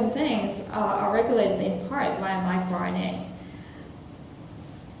important things are regulated in part via microRNAs.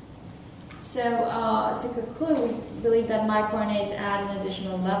 So to conclude, we believe that microRNAs add an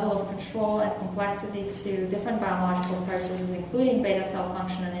additional level of control and complexity to different biological processes, including beta cell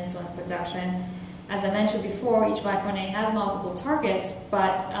function and insulin production. As I mentioned before, each microRNA has multiple targets,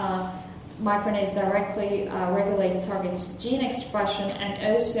 but microRNAs directly regulate target gene expression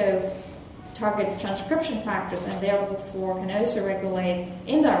and also target transcription factors, and therefore can also regulate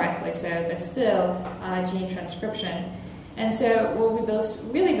indirectly, but still gene transcription. And so what we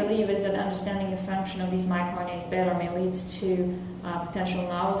really believe is that understanding the function of these microRNAs better may lead to potential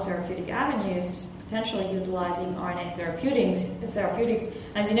novel therapeutic avenues, potentially utilizing RNA therapeutics.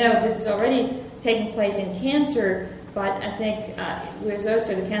 As you know, this is already taking place in cancer, but I think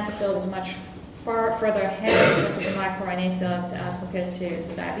the cancer field is much further ahead in terms of the microRNA field as compared to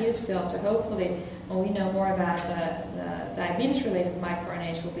the diabetes field. So hopefully, when we know more about the diabetes-related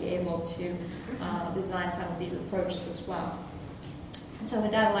microRNAs, we'll be able to design some of these approaches as well. And so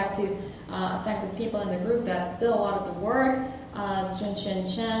with that, I'd like to thank the people in the group that did a lot of the work. Junxian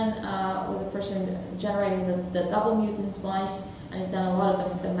Shen was a person generating the double mutant mice, and has done a lot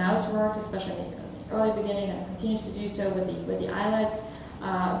of the mouse work, especially in the early beginning, and continues to do so with the islets.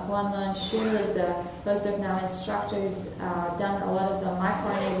 Guanlan Xu is the postdoc now instructor. He's done a lot of the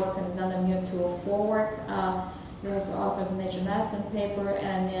microRNA work and has done the MU204 work. He was the author of the Nature Medicine paper.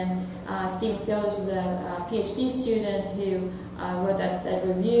 And then Stephen Fielders is a PhD student who wrote that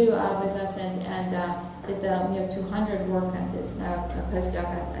review with us and did the MU200 work and is now a postdoc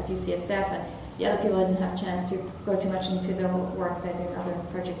at UCSF. And the other people I didn't have a chance to go too much into their work. They're doing other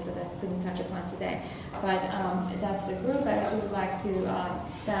projects that I couldn't touch upon today. But that's the group. I also would like to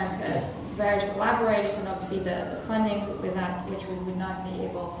thank various collaborators and obviously the funding, without which we would not be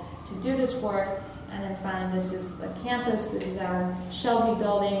able to do this work. And then finally, this is the campus. This is our Shelby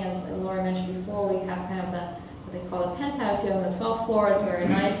building. As Laura mentioned before, we have kind of they call it penthouse here on the 12th floor. It's very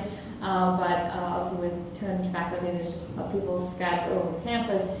nice, but obviously with 200 faculty, there's people scattered over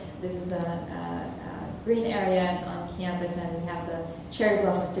campus. This is the green area on campus, and we have the cherry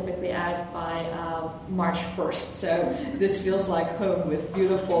blossoms typically out by March 1st. So this feels like home with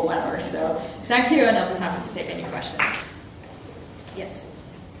beautiful weather. So thank you, and I'll be happy to take any questions. Yes?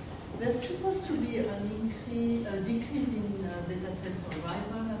 There's supposed to be an decrease in beta cell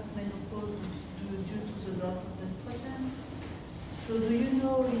survival at menopause due to the loss of estrogen. So do you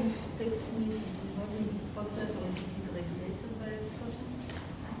know if TXNIP is involved in this process or if it is regulated by estrogen?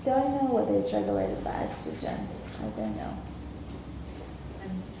 I don't know whether it's regulated by estrogen. I don't know.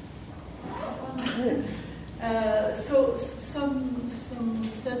 So some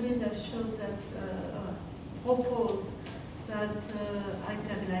studies have shown that propose that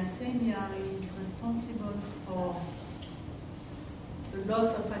hyperglycemia is responsible for the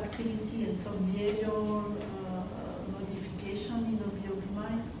loss of activity and some behavioral modification in OBOB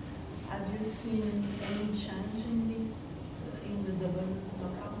mice. Have you seen any change in this in the double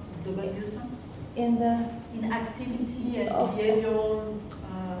knockout, double mutants? In activity and behavioral.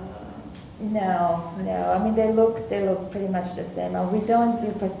 No. I mean, they look pretty much the same. We don't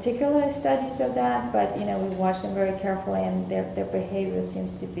do particular studies of that, but we watch them very carefully, and their behavior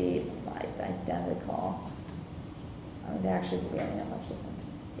seems to be identical. I mean, they're actually really not much different.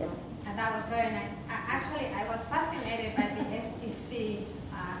 Yes. And that was very nice. Actually, I was fascinated by the STC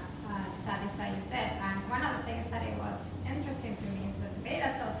studies that you did, and one of the things that it was interesting to me is that the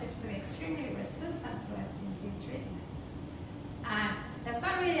beta cell seems to be extremely resistant to STC treatment. And there's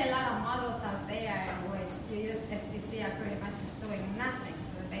not really a lot of models out there in which you use STC and pretty much is doing nothing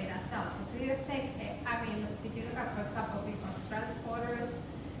to the beta cells. So do you think, did you look at, for example, people's transporters?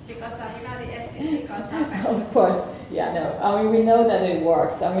 Because, the STC goes up. Of course, yeah, no. I mean, we know that it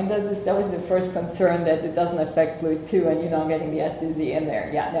works. I mean, that was the first concern, that it doesn't affect GLUT2 and you're not getting the STC in there.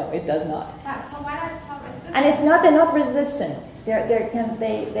 Yeah, no, it does not. So why are they so resistant? And they're not resistant.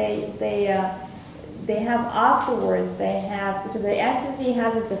 They have afterwards, so the STC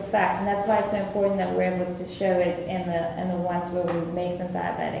has its effect, and that's why it's so important that we're able to show it in the ones where we make them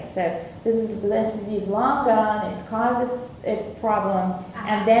diabetic. So the STC is long gone, it's caused its problem,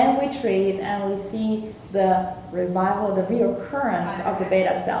 and then we treat and we see the revival, the reoccurrence of the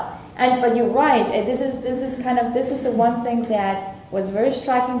beta cell. But you're right, this is the one thing that was very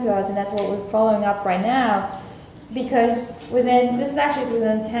striking to us, and that's what we're following up right now, because within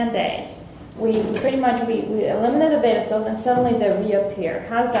 10 days. We eliminate the beta cells and suddenly they reappear.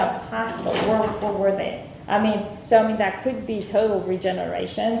 How's that possible? Where were they? That could be total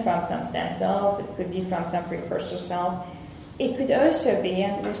regeneration from some stem cells. It could be from some precursor cells. It could also be,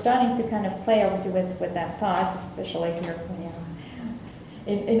 and we're starting to kind of play obviously with that thought, especially here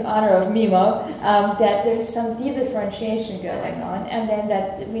in honor of Mimo, that there's some de-differentiation going on, and then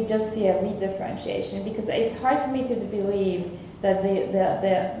that we just see a redifferentiation, because it's hard for me to believe that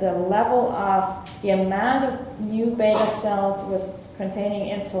the level of the amount of new beta cells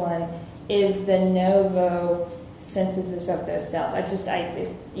containing insulin is de novo synthesis of those cells. Within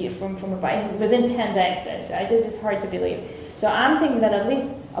 10 days, so it's hard to believe. So I'm thinking that at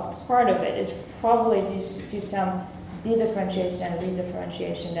least a part of it is probably due to some de-differentiation and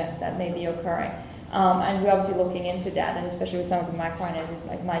redifferentiation that may be occurring. And we're obviously looking into that, and especially with some of the microRNAs,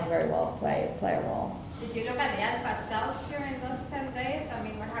 it might very well play a role. Did you look at the alpha cells during those 10 days?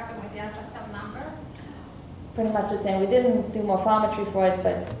 What happened with the alpha cell number? Pretty much the same. We didn't do morphometry for it,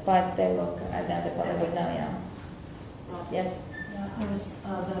 but they look identical. There was yes? Yeah,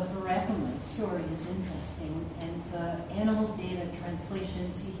 the verapamil story is interesting, and the animal data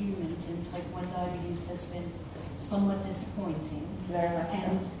translation to humans in type 1 diabetes has been somewhat disappointing. Very much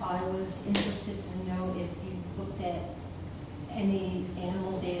and I was interested to know if you've looked at any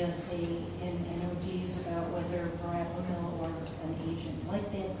animal data, say in NODs, about whether verapamil or an agent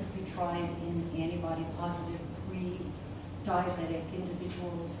like that could be tried in antibody-positive pre-diabetic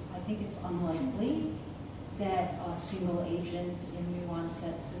individuals. I think it's unlikely that a single agent in new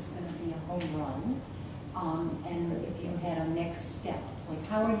onsets is going to be a home run. And if you had a next step, like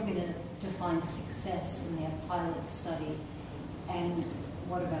how are you going to define success in that pilot study? And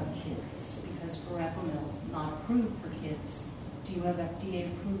what about kids? Because verapamil is not approved for kids. Do you have FDA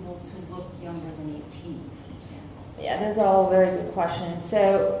approval to look younger than 18, for example? Yeah, those are all very good questions.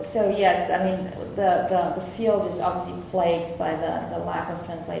 So yes, the field is obviously plagued by the lack of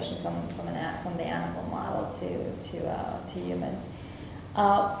translation from the animal model to humans.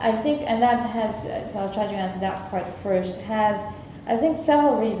 I think, and that has, so I'll try to answer that part first, has, I think,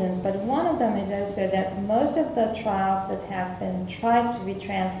 several reasons, but one of them is also that most of the trials that have been tried to be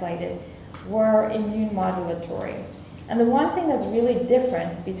translated were immune modulatory. And the one thing that's really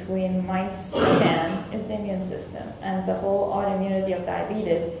different between mice and man is the immune system. And the whole autoimmunity of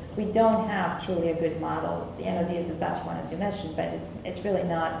diabetes, we don't have truly a good model. The NOD is the best one, as you mentioned, but it's really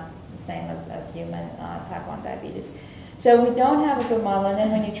not the same as human type 1 diabetes. So we don't have a good model. And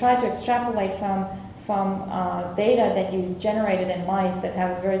then when you try to extrapolate from data that you generated in mice that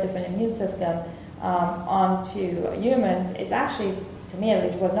have a very different immune system onto humans, it's actually, to me at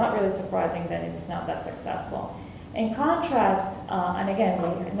least, was not really surprising that it's not that successful. In contrast, and again,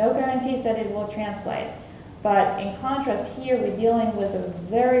 we have no guarantees that it will translate, but in contrast here we're dealing with a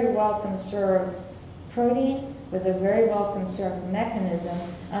very well-conserved protein with a very well-conserved mechanism,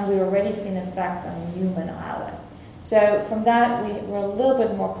 and we already see an effect on human islets. So from that, we're a little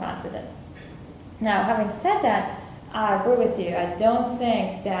bit more confident. Now, having said that, I agree with you. I don't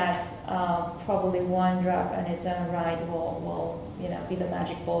think that probably one drug on its own right will be the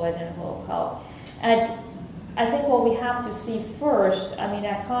magic bullet and will help. And I think what we have to see first, I mean,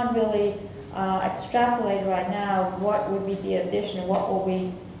 I can't really extrapolate right now what would be the addition, what will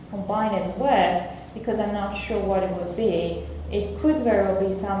we combine it with, because I'm not sure what it would be. It could very well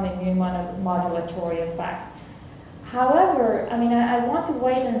be some immune modulatory effect. However, I mean, I want to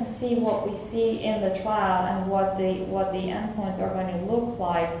wait and see what we see in the trial and what the endpoints are going to look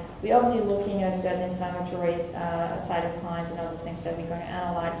like. We're obviously looking at certain inflammatory cytokines and other things that we're going to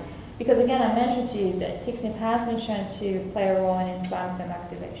analyze. Because again, I mentioned to you that TXNIP has been shown to play a role in inflammasome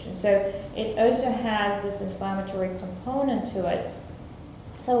activation. So it also has this inflammatory component to it.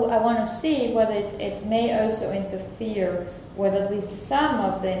 So I want to see whether it may also interfere with at least some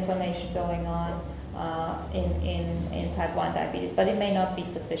of the inflammation going on in type 1 diabetes, but it may not be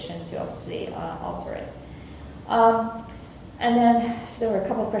sufficient to obviously alter it. And then, so there were a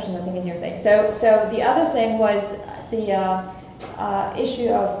couple of questions I think in your thing. So the other thing was the issue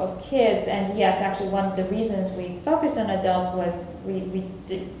of kids, and yes, actually one of the reasons we focused on adults was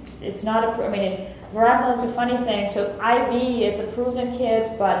it's not approved. I mean, Verapamil is a funny thing. So IV, it's approved in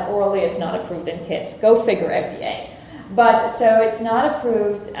kids, but orally it's not approved in kids. Go figure, FDA. But so it's not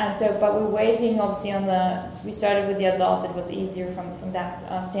approved, and so but we're waiting obviously on we started with the adults. It was easier from that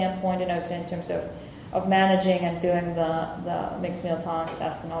standpoint, and also in terms of managing and doing the mixed meal tolerance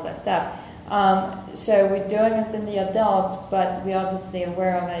test and all that stuff. So we're doing it in the adults, but we're obviously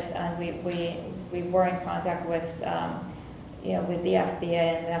aware of it, and we were in contact with with the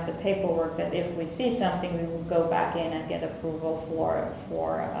FDA, and we have the paperwork that if we see something, we will go back in and get approval for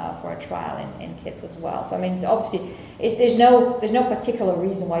a trial in kids as well. So I mean, obviously, there's no particular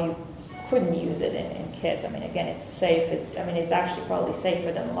reason why you couldn't use it in kids. I mean, again, it's safe. It's actually probably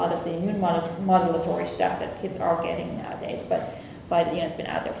safer than a lot of the immune modulatory stuff that kids are getting nowadays. But it's been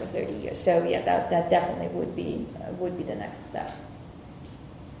out there for 30 years. So yeah, that definitely would be the next step.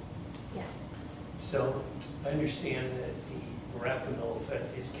 Yes. So I understand that the verapamil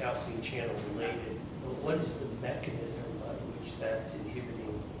effect is calcium channel related, but what is the mechanism by which that's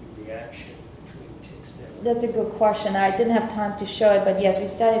inhibiting the reaction between TXNIP? That's a good question. I didn't have time to show it, but yes, we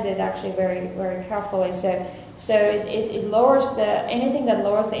studied it actually very, very carefully. So it lowers anything that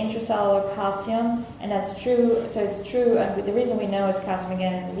lowers the intracellular calcium, and that's true. So it's true, and the reason we know it's calcium,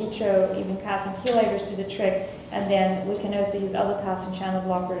 again, in vitro, even calcium chelators do the trick, and then we can also use other calcium channel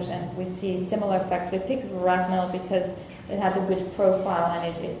blockers, and we see similar effects. We picked verapamil because it has a good profile,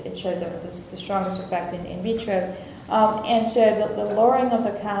 and it showed the strongest effect in vitro. And so the lowering of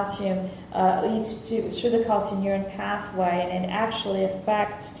the calcium leads through the calcineurin pathway, and it actually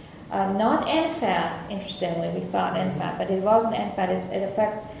affects not NFAT, interestingly, we thought NFAT, but it wasn't NFAT. It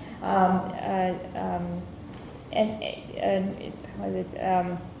affects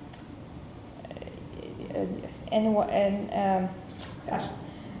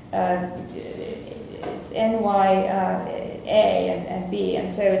it's NYA and B, and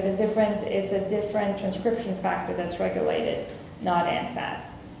so it's a different transcription factor that's regulated, not NFAT.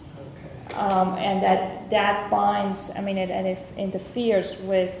 And that binds. I mean, it interferes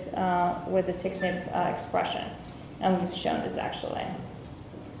with the TXNIP expression, and we've shown this actually.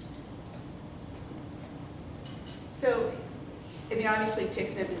 So, I mean, obviously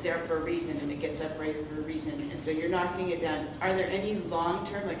TXNIP is there for a reason, and it gets upregulated for a reason, and so you're knocking it down. Are there any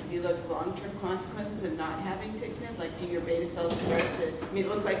long-term, like if you look at long-term consequences of not having TXNIP? Like, do your beta cells start to? I mean, it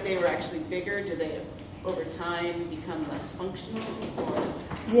looked like they were actually bigger. Do they, over time, become less functional? Or?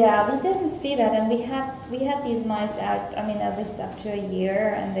 Yeah, we didn't see that, and we had these mice out. I mean, at least up to a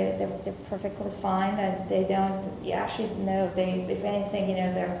year, and they're perfectly fine. And they don't. You actually know if anything,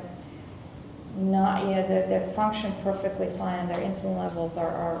 they're not. They function perfectly fine, and their insulin levels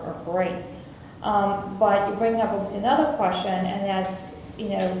are great. But you bring up obviously another question, and that's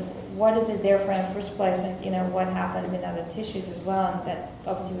what is it there for in the first place, and what happens in other tissues as well, and that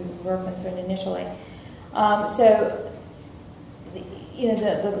obviously we were concerned initially. The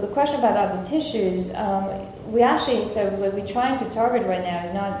question about other tissues, what we're trying to target right now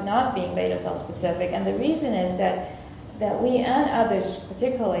is not being beta cell specific, and the reason is that we and others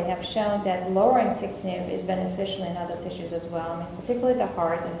particularly have shown that lowering TXNIP is beneficial in other tissues as well. I mean, particularly the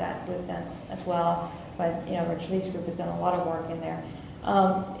heart, and that we've done as well. But Rich Lee's group has done a lot of work in there.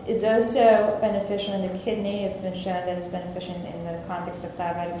 It's also beneficial in the kidney. It's been shown that it's beneficial in the context of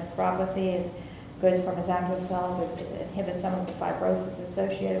diabetic nephropathy. It's good for mesenchymal cells. It inhibits some of the fibrosis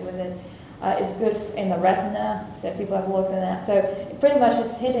associated with it. It's good in the retina, so people have looked at that. So pretty much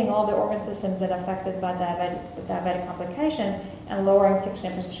it's hitting all the organ systems that are affected by diabetic complications, and lowering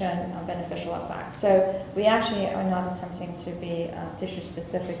TXNIP has shown a beneficial effect. So we actually are not attempting to be tissue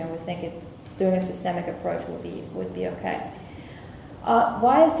specific, and we think doing a systemic approach would be okay.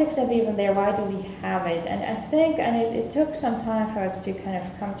 Why is TXNIP even there? Why do we have it? And I think, it took some time for us to kind of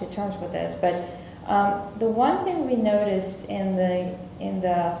come to terms with this, but the one thing we noticed in the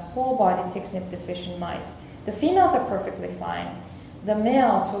whole body TXNIP deficient mice, the females are perfectly fine. The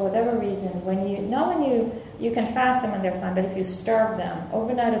males, for whatever reason, when you can fast them and they're fine, but if you starve them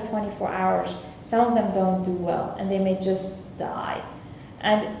overnight or 24 hours, some of them don't do well, and they may just die.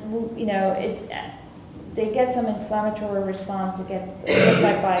 And they get some inflammatory response. It looks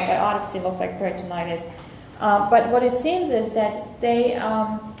like by autopsy, it looks like peritonitis. But what it seems is that they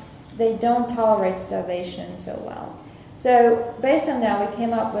don't tolerate starvation so well. So based on that, we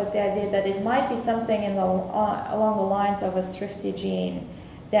came up with the idea that it might be something along the lines of a thrifty gene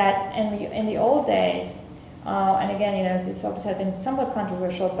that in the old days, and again, this obviously has been somewhat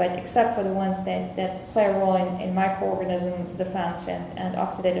controversial, but except for the ones that play a role in microorganism defense and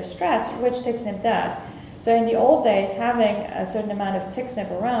oxidative stress, which TXNIP does. So in the old days, having a certain amount of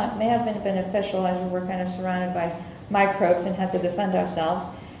TXNIP around may have been beneficial, as we were kind of surrounded by microbes and had to defend ourselves.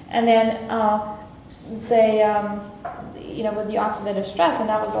 And then with the oxidative stress, and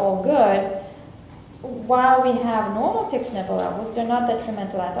that was all good. While we have normal TXNIP levels, they're not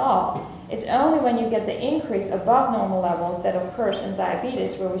detrimental at all. It's only when you get the increase above normal levels that occurs in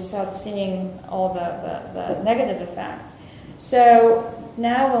diabetes where we start seeing all the negative effects. So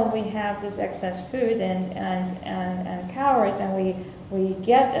now when we have this excess food and calories, and we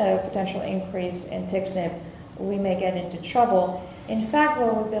get a potential increase in TXNIP, we may get into trouble. In fact,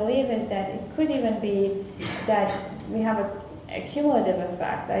 what we believe is that it could even be that we have a cumulative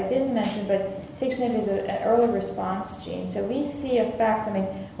effect. I didn't mention, but TXNIP is an early response gene. So we see effects. I mean,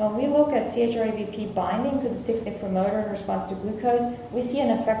 when we look at ChRABP binding to the TXNIP promoter in response to glucose, we see an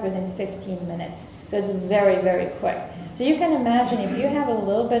effect within 15 minutes. So it's very, very quick. So you can imagine if you have a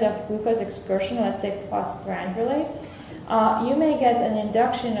little bit of glucose excursion, let's say postprandially, you may get an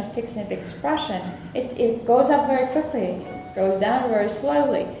induction of TXNIP expression. It goes up very quickly, goes down very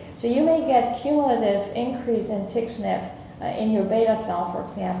slowly. So you may get cumulative increase in TXNIP in your beta cell, for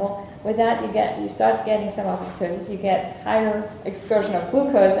example. With that, you start getting some apoptosis, you get higher excursion of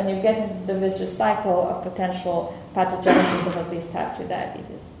glucose, and you get into the vicious cycle of potential pathogenesis of at least type 2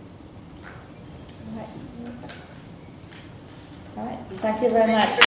 diabetes. All right. Thank you very much.